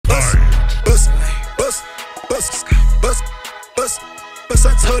bust, bust, bust, bust, bust, bust.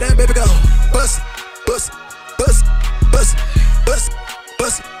 I told that baby go bust, bust, bust, bust, bust,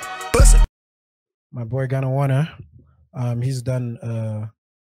 bust, bust. My boy Gunna, he's done an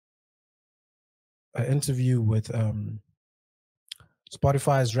interview with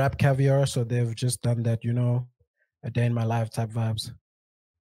Spotify's Rap Caviar, so they've just done that, you know, a day in my life type vibes.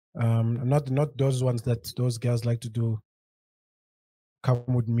 Not those ones that those girls like to do. Come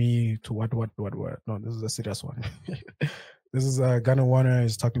with me to what? No, this is a serious one. This is Gunna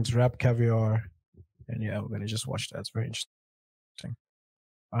is talking to Rap Caviar, and yeah, we're gonna just watch that. It's very interesting.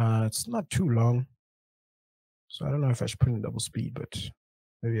 It's not too long, so I don't know if I should put in double speed, but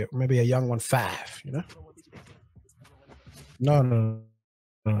maybe a young one 5, you know. No,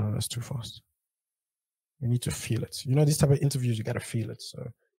 that's too fast. You need to feel it. You know, these type of interviews, you gotta feel it.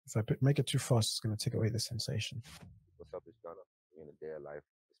 So if I make it too fast, it's gonna take away the sensation. What's up, it's Gunna. In a day of life,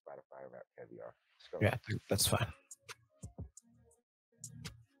 Spotify Rap Caviar. Yeah, that's fine.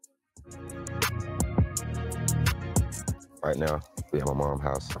 Right now, we at my mom's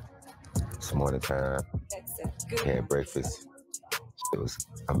house. It's morning time. Had breakfast. It was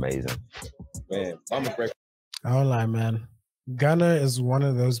amazing. Man, I'm a breakfast. I don't lie, man. Gunna is one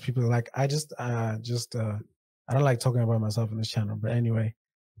of those people. Like, I don't like talking about myself on this channel, but anyway,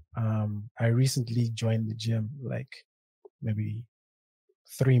 I recently joined the gym, like maybe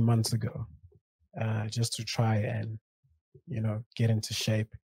 3 months ago, just to try and, you know, get into shape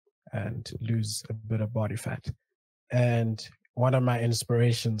and lose a bit of body fat. And one of my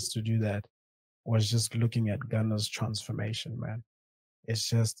inspirations to do that was just looking at Gunna's transformation, man.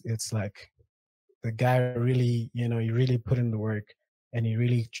 It's like the guy really, you know, he really put in the work, and he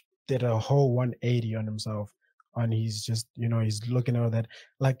really did a whole 180 on himself. And he's just, you know, he's looking at all that.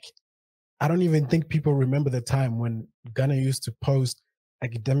 Like, I don't even think people remember the time when Gunna used to post,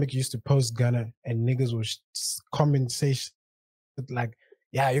 Academic used to post Gunna, and niggas would comment, say like,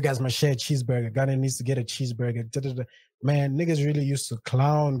 yeah, you guys must share a cheeseburger. Gunna needs to get a cheeseburger. Da-da-da. Man, niggas really used to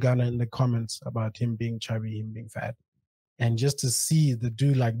clown Gunna in the comments about him being chubby, him being fat. And just to see the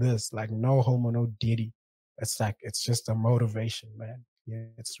dude like this, like no homo, no diddy, it's like, it's just a motivation, man. Yeah,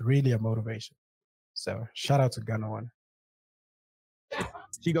 it's really a motivation. So shout out to Gunna one.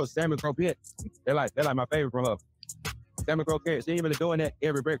 She goes salmon croquette. They're like my favorite from her. Salmon croquette. She ain't really doing that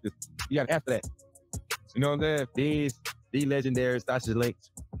every breakfast. You got after that. You know what I'm saying? These legendary sausage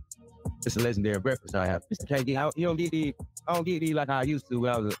links. It's a legendary breakfast I have. Can't get out. You don't get these. I don't get these like I used to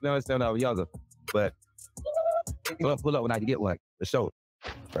when I was younger. But pull up when I can get one. The show.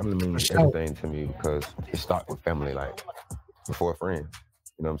 Family means everything to me because it starts with family, like before friends.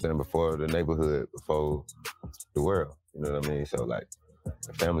 You know what I'm saying? Before the neighborhood, before the world. You know what I mean? So like,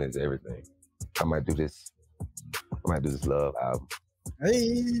 the family is everything. I might do this love album.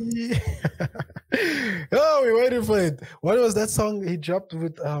 Hey. Oh, we waited for it. What was that song he dropped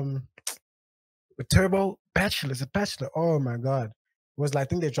with Turbo? Bachelor. Is it Bachelor? Oh my God. It was like, I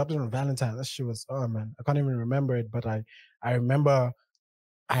think they dropped it on Valentine's. That shit was, oh man, I can't even remember it, but I remember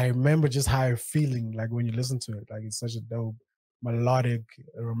just how you're feeling like when you listen to it. Like, it's such a dope, melodic,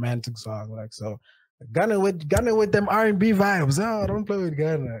 romantic song. Like, so Gunna with them R&B vibes. Oh, don't play with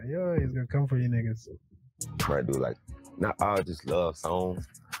Gunna. Yo, he's gonna come for you niggas. Might do like, not all just love songs,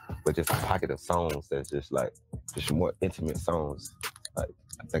 but just a pocket of songs that's just like, just more intimate songs. Like,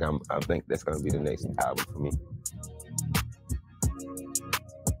 I think that's gonna be the next album for me.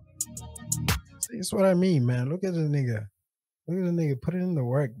 See, that's what I mean, man. Look at the nigga. Look at the nigga. Put it in the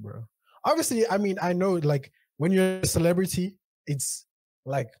work, bro. Obviously, I mean, I know, like, when you're a celebrity, it's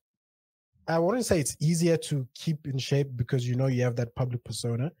like, I wouldn't say it's easier to keep in shape because, you know, you have that public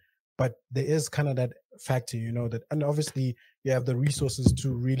persona, but there is kind of that factor, you know, that, and obviously you have the resources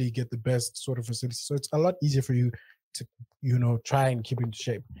to really get the best sort of facilities. So it's a lot easier for you to, you know, try and keep in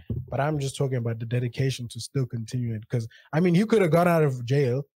shape. But I'm just talking about the dedication to still continue it. Because, I mean, he could have got out of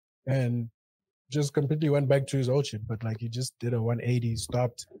jail and just completely went back to his old shit, but like, he just did a 180,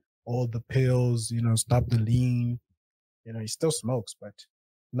 stopped all the pills, you know, stopped the lean. You know, he still smokes, but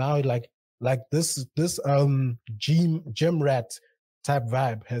now like this gym rat type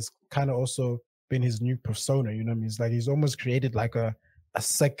vibe has kind of also been his new persona. You know what I mean? It's like he's almost created like a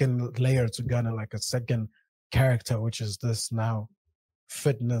second layer to Gunna, like a second character, which is this now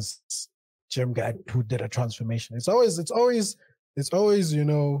fitness gym guy who did a transformation. It's always, you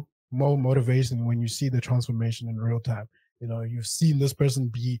know, more motivation when you see the transformation in real time. You know, you've seen this person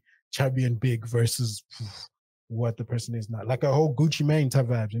be chubby and big versus what the person is now. Like a whole Gucci Mane type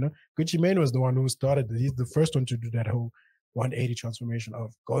vibes, you know? Gucci Mane was the one who started it. He's the first one to do that whole 180 transformation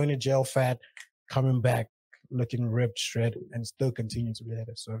of going to jail fat, coming back, looking ripped, shred, and still continue to be at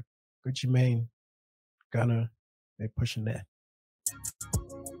it. So Gucci Mane, Gunna, they pushing that.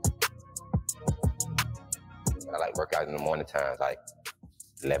 I like work out in the morning times, like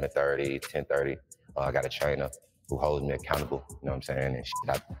 11:30, 10:30. I got a trainer who holds me accountable, you know what I'm saying? And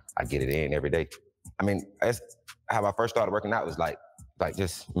shit, I get it in every day. I mean, how I first started working out was like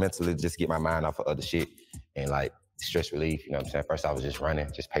just mentally just get my mind off of other shit and like stress relief, you know what I'm saying? First I was just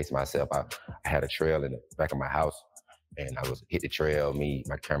running, just pacing myself. I had a trail in the back of my house and I was hit the trail, me,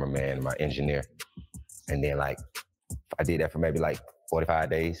 my cameraman, my engineer. And then like, I did that for maybe like 45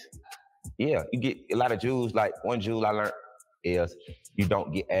 days. Yeah, you get a lot of jewels. Like one jewel I learned is you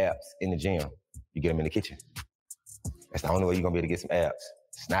don't get abs in the gym. You get them in the kitchen. That's the only way you're gonna be able to get some abs.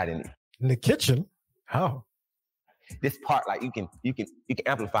 It's not in the kitchen. How? This part, like you can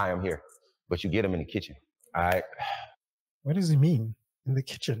amplify them here, but you get them in the kitchen. All right. What does he mean in the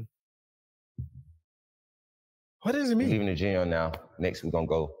kitchen? What does it mean? We're leaving the gym now. Next, we're gonna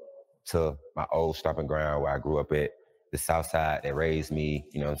go to my old stomping ground where I grew up at, the South Side that raised me.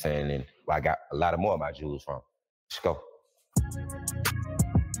 You know what I'm saying? And where I got a lot of more of my jewels from. Let's go.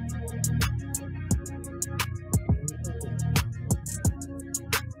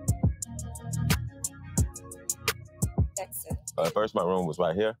 First, my room was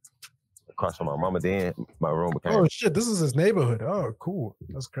right here, across from my mama. Then my room became. Oh shit! This is his neighborhood. Oh, cool.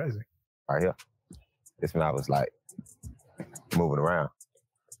 That's crazy. Right here. This when I was like moving around.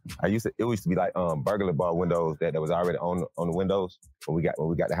 It used to be like burglar bar windows that was already on the windows when we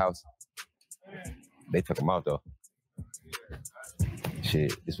got the house. They took them out though. Shit,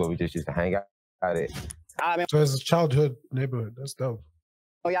 this is what we just used to hang out at. So it's a childhood neighborhood. That's dope.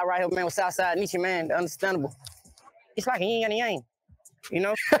 Oh, y'all right here, man, with Southside Nietzsche, man. Understandable. It's like yin and yang, you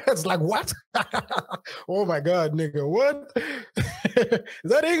know? It's like, what? Oh my God, nigga, what?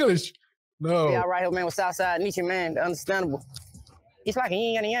 Is that English? No. Yeah, right here, man, with Southside Nietzsche, man. Understandable. It's like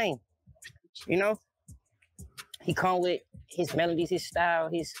yin and yang, you know? He come with his melodies, his style,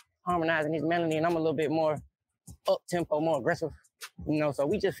 he's harmonizing his melody, and I'm a little bit more up-tempo, more aggressive, you know? So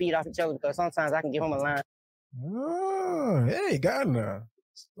we just feed off each other because sometimes I can give him a line. Oh, hey, Gunna.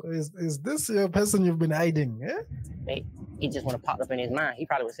 Is this your person you've been hiding? Yeah? Hey, he just want to pop up in his mind. He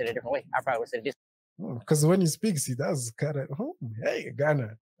probably would have said it a different way. I probably would have said it this way. Because when he speaks, he does kind of, hey,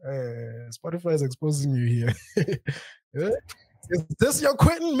 Gunna, Spotify is exposing you here. Yeah? Is this your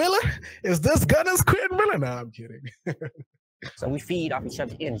Quentin Miller? Is this Gunna's Quentin Miller? Nah, I'm kidding. So we feed off each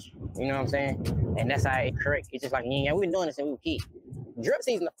other's energy. You know what I'm saying? And that's how it correct. It's just like, yeah, we've been doing this since we were kids. Drip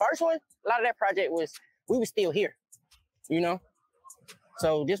season, the first one, a lot of that project was, we were still here, you know?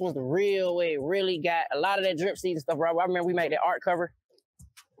 So this was the real way it really got a lot of that drip season stuff. Right? I remember we made that art cover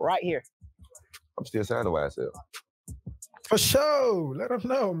right here. I'm still signed to YSL. For sure. Let them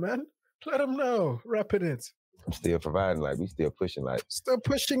know, man. Let them know. Rapping it. I'm still providing, like, we still pushing, like. Still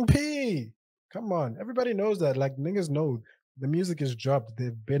pushing P. Come on. Everybody knows that. Like, niggas know the music is dropped.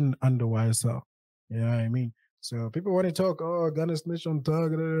 They've been under YSL. You know what I mean? So people want to talk, oh, Gunna snitch on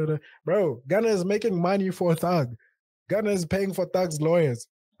Thug. Da, da, da. Bro, Gunna is making money for Thug. Gunna is paying for Thug's lawyers.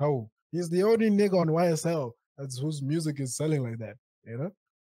 Oh, he's the only nigga on YSL whose music is selling like that. You know?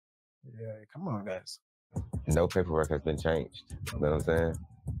 Yeah, come on, guys. No paperwork has been changed. You know what I'm saying?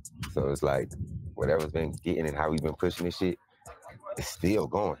 So it's like, whatever's been getting and how we've been pushing this shit, it's still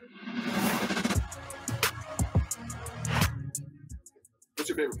going. What's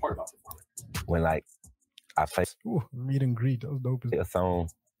your favorite part about it? When like, I play meet and greet, that was dope. A song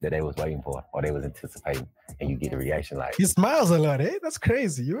that they was waiting for or they was anticipating, and you get the reaction like. He smiles a lot, eh? That's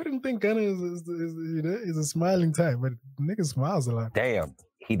crazy. You wouldn't think Gunna is a smiling type, but nigga smiles a lot. Damn,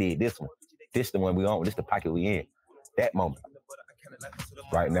 he did this one. This the one we on. This the pocket we in. That moment.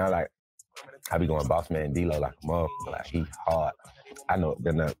 Right now, like, I be going boss man D-Lo like a motherfucker. Like, he hard. I know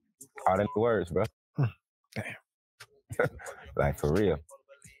they're not all in the words, bro. Damn. Like, for real.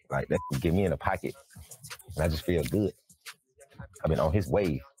 Like, that can get me in a pocket. And I just feel good. I've been on his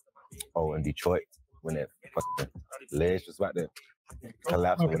wave. Oh, in Detroit, when that fucking ledge was about to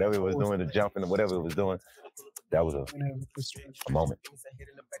collapse or whatever it was doing, the jumping or whatever it was doing, that was a moment.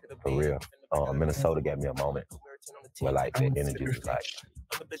 For real. Minnesota gave me a moment where like the energy was like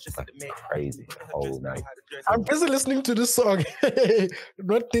crazy the whole night. I'm busy listening to this song,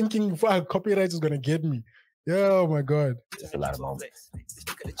 not thinking copyright is gonna get me. Yeah, oh my God. Just a lot of moments.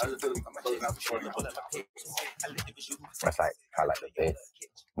 That's like I like the best.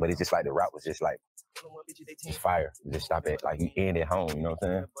 But it's just like the rap was just like just fire. You just stop it. Like you end at home, you know what I'm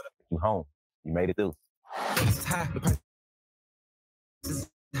saying? You home. You made it through.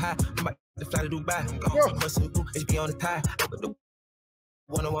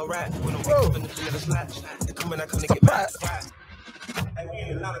 101 rap, when I'm coming to the slash, they come and I come to get back. And we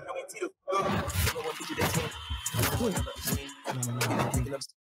in Atlanta, come and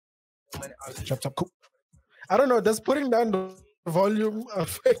Chop, chop, cool. I don't know. Does putting down the volume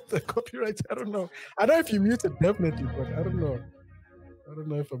affect the copyright? I don't know. I know if you mute it, definitely, but I don't know. I don't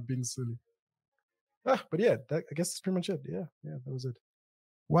know if I'm being silly. But yeah, I guess that's pretty much it. Yeah, that was it.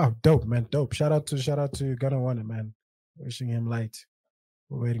 Wow, dope, man, dope. Shout out to Gunna One, man. Wishing him light.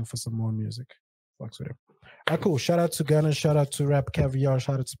 We're waiting for some more music. Fucks with him. Cool. Shout out to Gunna. Shout out to Rap Caviar.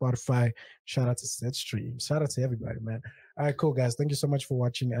 Shout out to Spotify. Shout out to Setstream. Shout out to everybody, man. All right, cool, guys. Thank you so much for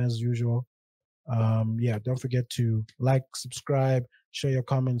watching as usual. Yeah, don't forget to like, subscribe, share your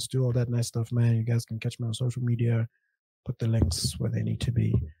comments, do all that nice stuff, man. You guys can catch me on social media, put the links where they need to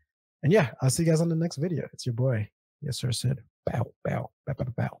be. And yeah, I'll see you guys on the next video. It's your boy. Yes, sir, said. Bow, bow, bow,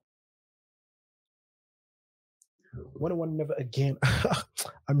 bow, bow. 101 never again.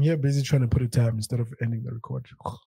 I'm here busy trying to put a time instead of ending the record.